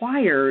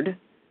required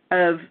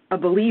of a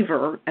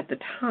believer at the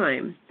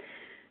time.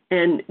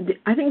 And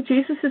I think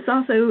Jesus is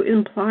also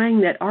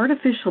implying that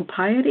artificial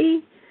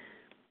piety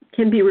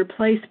can be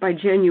replaced by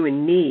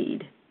genuine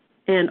need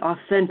and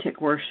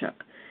authentic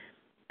worship.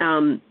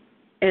 And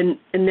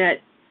that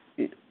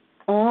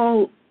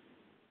although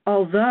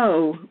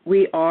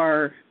we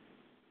are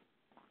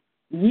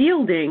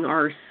yielding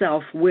our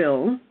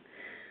self-will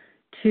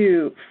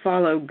to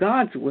follow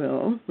God's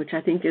will, which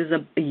I think is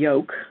a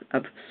yoke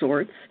of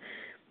sorts,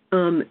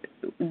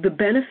 the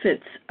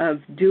benefits of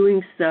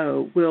doing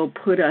so will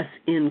put us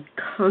in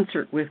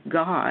concert with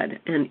God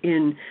and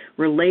in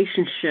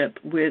relationship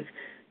with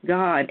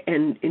God.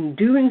 And in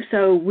doing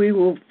so, we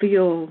will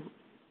feel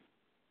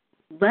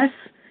less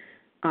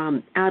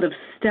out of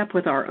step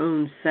with our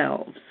own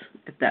selves,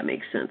 if that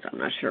makes sense. I'm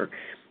not sure.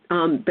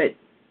 But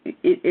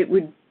it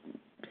would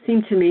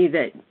seem to me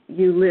that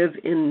you live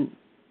in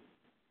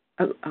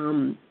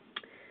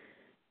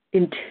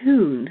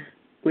tune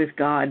with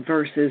God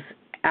versus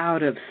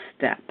out of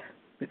step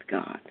with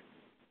God.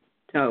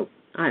 So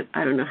I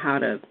don't know how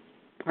to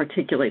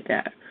articulate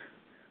that,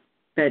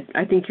 but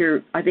I think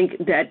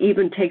that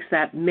even takes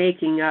that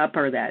making up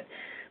or that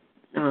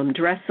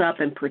dress up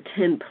and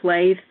pretend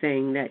play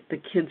thing that the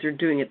kids are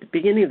doing at the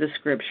beginning of the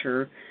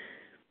scripture.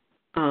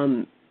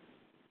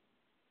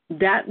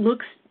 That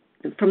looks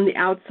from the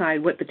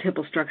outside what the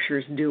temple structure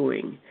is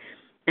doing,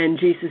 and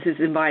Jesus is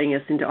inviting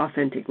us into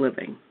authentic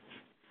living.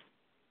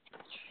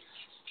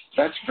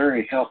 That's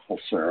very helpful,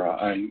 Sarah.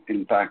 I,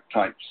 in fact,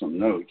 typed some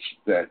notes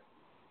that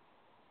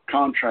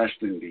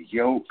contrasting the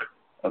yoke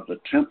of the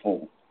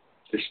temple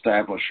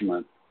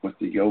establishment with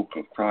the yoke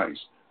of Christ.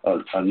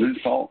 A new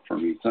thought for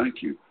me.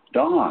 Thank you.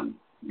 Don,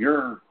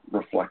 your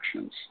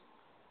reflections.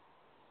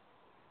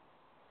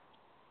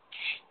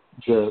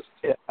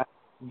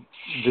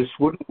 This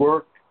wouldn't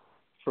work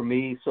for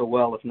me so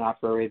well, if not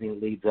for everything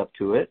that leads up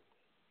to it.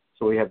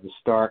 So we have the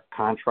stark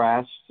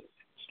contrast,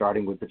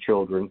 starting with the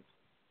children,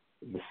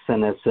 the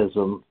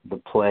cynicism, the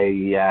play,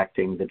 the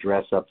acting, the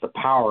dress up, the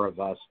power of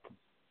us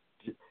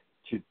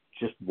to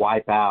just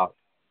wipe out.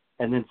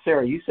 And then,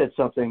 Sarah, you said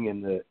something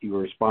in your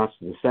response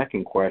to the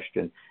second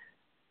question.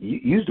 You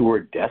used the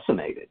word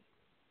decimated.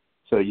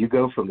 So you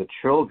go from the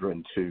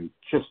children to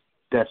just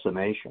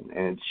decimation.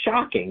 And it's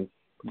shocking.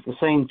 At the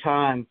same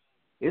time,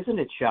 isn't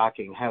it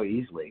shocking how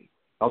easily,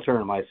 I'll turn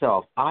to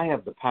myself, I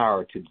have the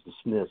power to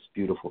dismiss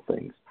beautiful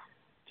things,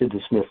 to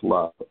dismiss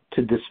love,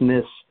 to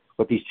dismiss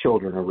what these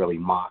children are really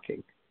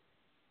mocking.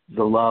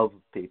 The love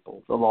of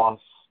people, the loss,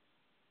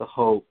 the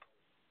hope,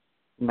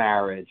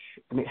 marriage.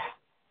 I mean,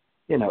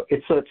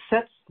 it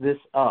sets this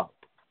up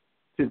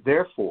to,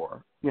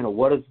 therefore,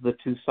 what does the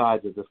two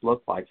sides of this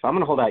look like? So I'm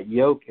going to hold out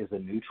yoke as a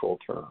neutral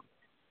term.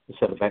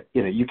 Instead of,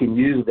 you can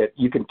use that,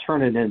 you can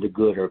turn it into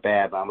good or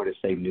bad, but I'm going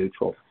to say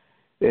neutral.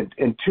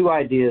 And two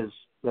ideas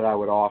that I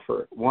would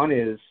offer. One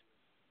is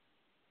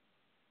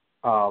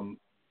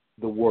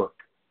the work,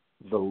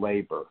 the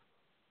labor,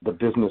 the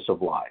business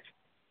of life.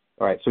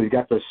 All right, so you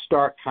got the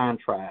stark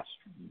contrast.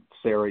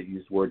 Sarah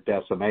used the word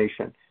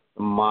decimation,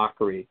 the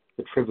mockery,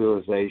 the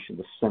trivialization,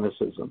 the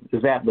cynicism.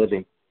 Is that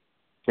living?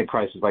 I think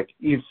Christ is like,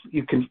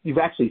 you've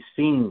actually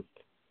seen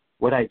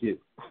what I do.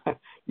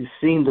 You've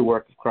seen the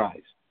work of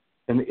Christ.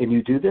 And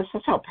you do this?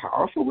 That's how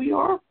powerful we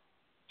are?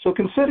 So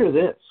consider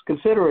this.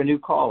 Consider a new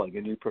calling,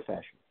 a new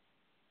profession.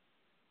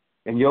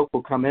 And yoke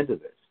will come into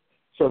this.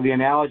 So the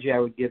analogy I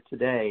would give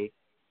today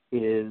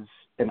is,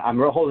 and I'm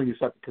holding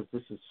this up because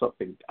this is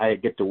something I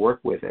get to work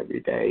with every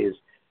day, is,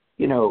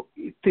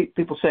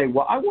 people say,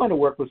 well, I want to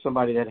work with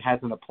somebody that has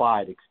an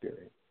applied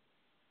experience.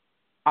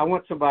 I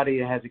want somebody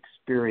that has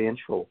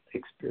experiential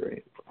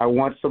experience. I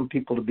want some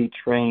people to be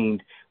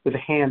trained with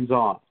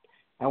hands-on.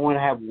 I want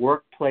to have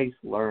workplace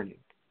learning.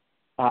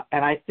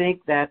 And I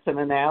think that's an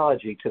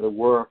analogy to the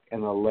work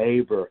and the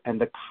labor and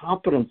the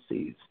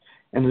competencies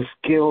and the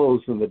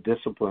skills and the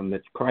discipline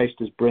that Christ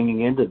is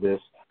bringing into this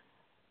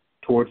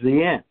towards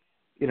the end.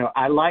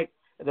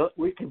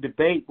 We can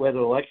debate whether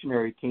the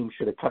lectionary team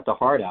should have cut the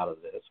heart out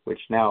of this, which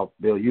now,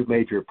 Bill, you've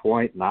made your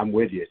point, and I'm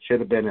with you. It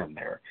should have been in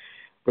there.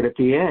 But at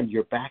the end,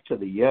 you're back to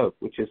the yoke,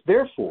 which is,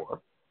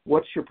 therefore,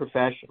 what's your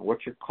profession?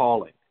 What's your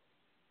calling?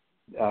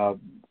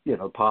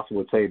 Apostle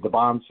would say, the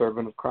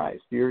bondservant of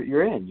Christ.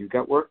 You're in. You've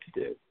got work to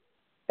do.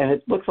 And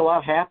it looks a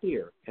lot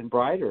happier and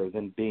brighter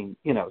than being,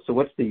 so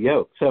what's the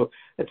yoke? So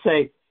let's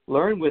say,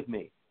 learn with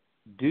me.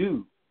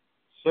 Do.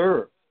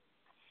 Serve.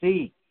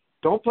 See.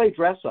 Don't play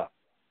dress up.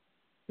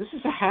 This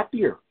is a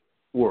happier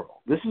world.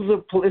 This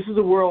is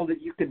a world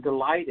that you can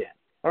delight in.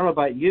 I don't know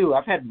about you.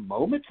 I've had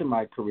moments in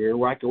my career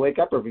where I can wake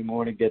up every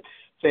morning and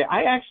say,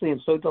 I actually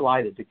am so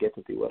delighted to get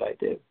to do what I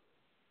do.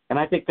 And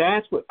I think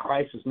that's what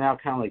Christ is now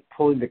kind of like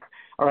pulling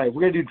all right,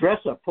 we're going to do dress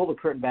up, pull the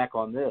curtain back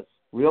on this.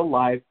 Real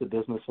life, the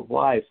business of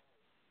life.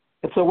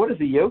 And so what does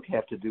the yoke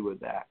have to do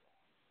with that?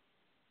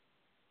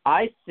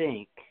 I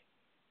think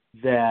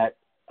that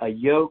a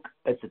yoke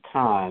at the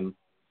time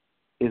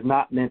is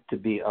not meant to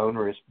be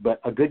onerous, but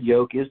a good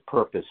yoke is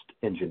purposed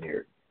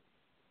engineered.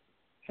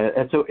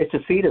 And so it's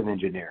a feat of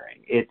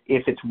engineering. If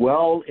it's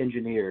well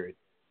engineered,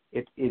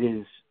 it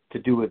is to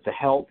do with the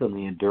health and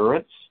the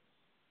endurance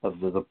of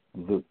the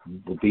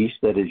beast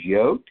that is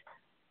yoked,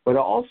 but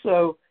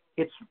also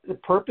the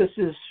purpose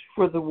is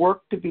for the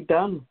work to be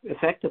done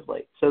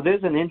effectively. So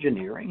there's an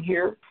engineering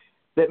here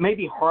that may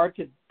be hard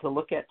to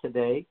look at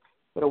today,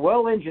 but a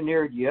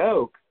well-engineered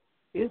yoke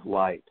is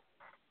light.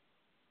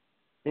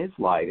 It's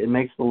light. It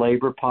makes the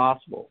labor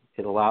possible.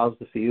 It allows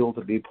the field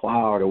to be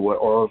plowed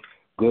or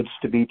goods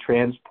to be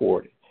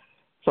transported.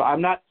 So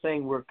I'm not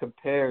saying we're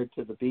compared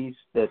to the beast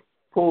that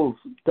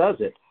does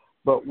it,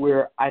 but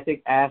we're, I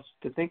think, asked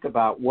to think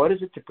about what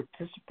is it to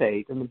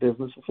participate in the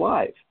business of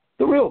life,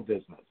 the real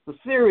business, the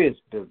serious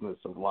business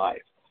of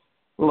life,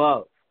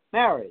 love,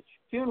 marriage,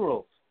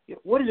 funerals.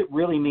 What does it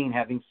really mean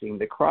having seen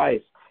the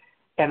Christ?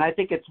 And I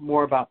think it's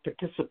more about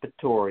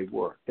participatory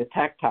work, the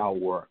tactile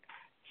work,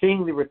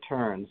 seeing the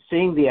returns,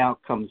 seeing the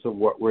outcomes of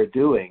what we're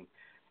doing.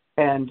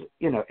 And,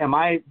 am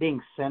I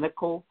being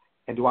cynical?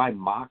 And do I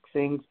mock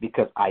things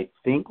because I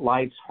think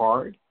life's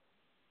hard?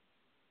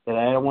 That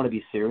I don't want to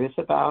be serious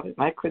about it?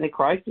 And I think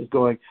Christ is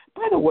going,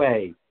 by the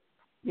way,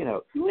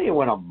 you really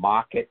want to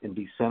mock it and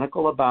be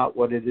cynical about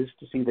what it is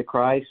to see the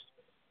Christ,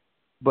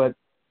 but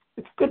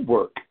it's good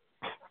work.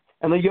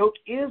 And the yoke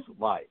is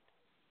light.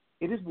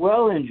 It is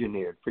well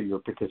engineered for your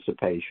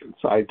participation.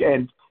 So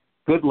again,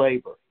 good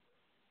labor,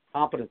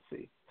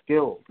 competency,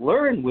 skills.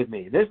 Learn with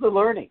me. There's the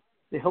learning.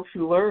 It helps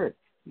you learn.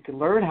 You can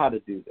learn how to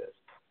do this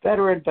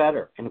better and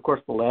better. And of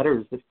course, the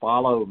letters that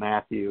follow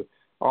Matthew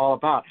are all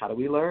about how do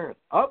we learn?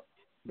 Oh,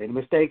 made a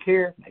mistake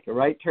here. Make a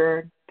right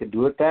turn. Can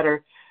do it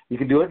better. You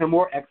can do it in a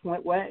more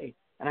excellent way.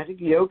 And I think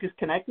the yoke is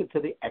connected to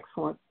the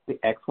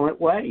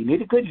excellent way. You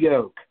need a good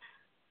yoke.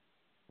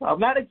 Well, I'm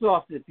not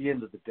exhausted at the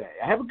end of the day.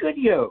 I have a good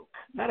yoke,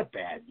 not a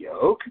bad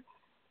yoke.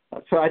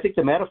 So I think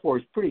the metaphor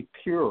is pretty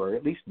pure, or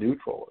at least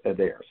neutral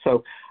there.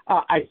 So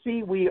I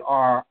see we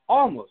are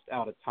almost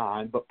out of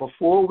time, but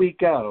before we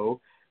go,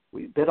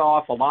 we bit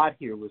off a lot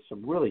here with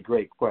some really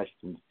great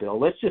questions, Bill.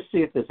 Let's just see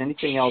if there's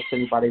anything else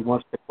anybody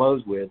wants to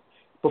close with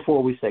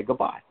before we say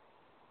goodbye.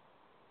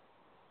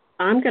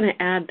 I'm going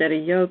to add that a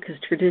yoke is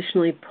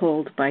traditionally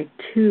pulled by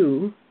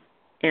two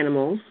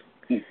animals.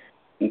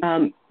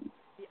 The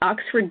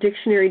Oxford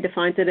Dictionary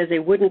defines it as a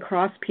wooden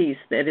crosspiece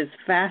that is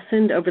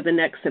fastened over the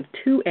necks of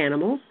two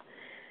animals.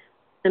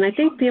 And I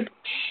think the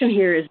implication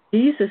here is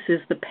Jesus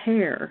is the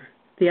pair,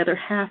 the other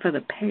half of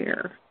the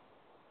pair.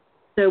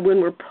 So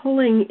when we're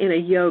pulling in a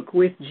yoke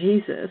with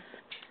Jesus,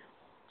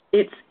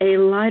 it's a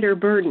lighter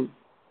burden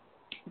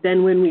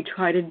than when we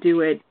try to do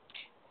it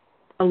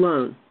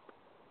alone.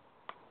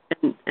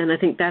 And I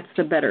think that's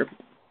the better,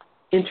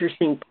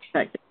 interesting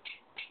perspective.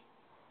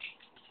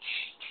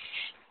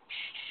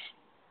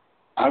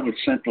 I would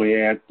simply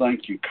add,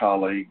 thank you,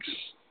 colleagues.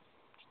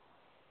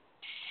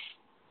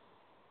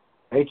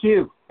 Thank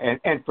you.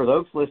 And for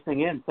those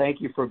listening in,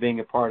 thank you for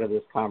being a part of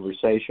this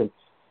conversation.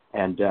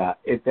 And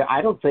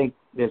I don't think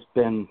there's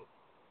been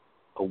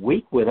a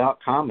week without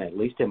comment, at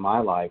least in my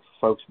life.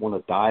 Folks want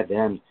to dive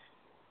in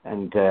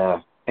and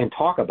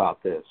talk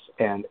about this.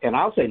 And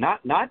I'll say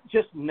not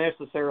just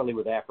necessarily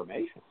with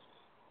affirmations.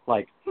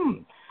 Like,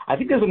 I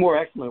think there's a more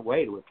excellent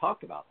way to have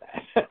talked about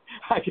that.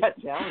 I got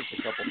challenged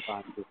a couple of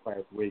times this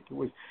last week. It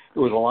was a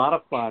lot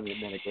of fun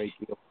and meant a great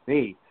deal to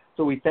me.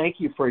 So we thank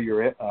you for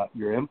your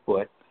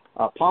input.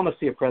 Palma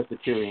Sia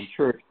Presbyterian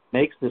Church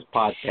makes this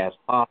podcast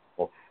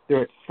possible.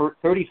 They're at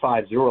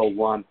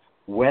 3501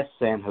 West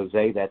San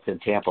Jose. That's in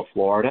Tampa,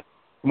 Florida.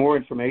 For more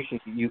information,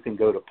 you can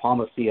go to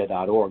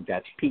palmacia.org.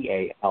 That's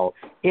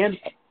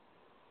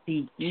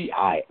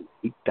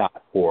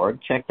PALMCEI.org.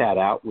 Check that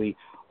out. We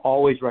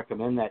always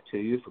recommend that to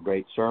you for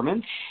great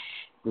sermons,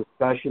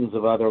 discussions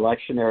of other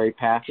lectionary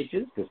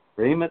passages,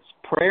 disagreements,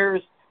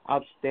 prayers,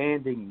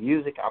 outstanding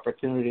music,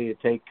 opportunity to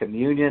take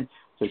communion.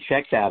 So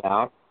check that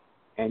out.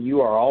 And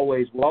you are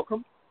always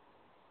welcome.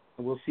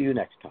 And we'll see you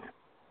next time.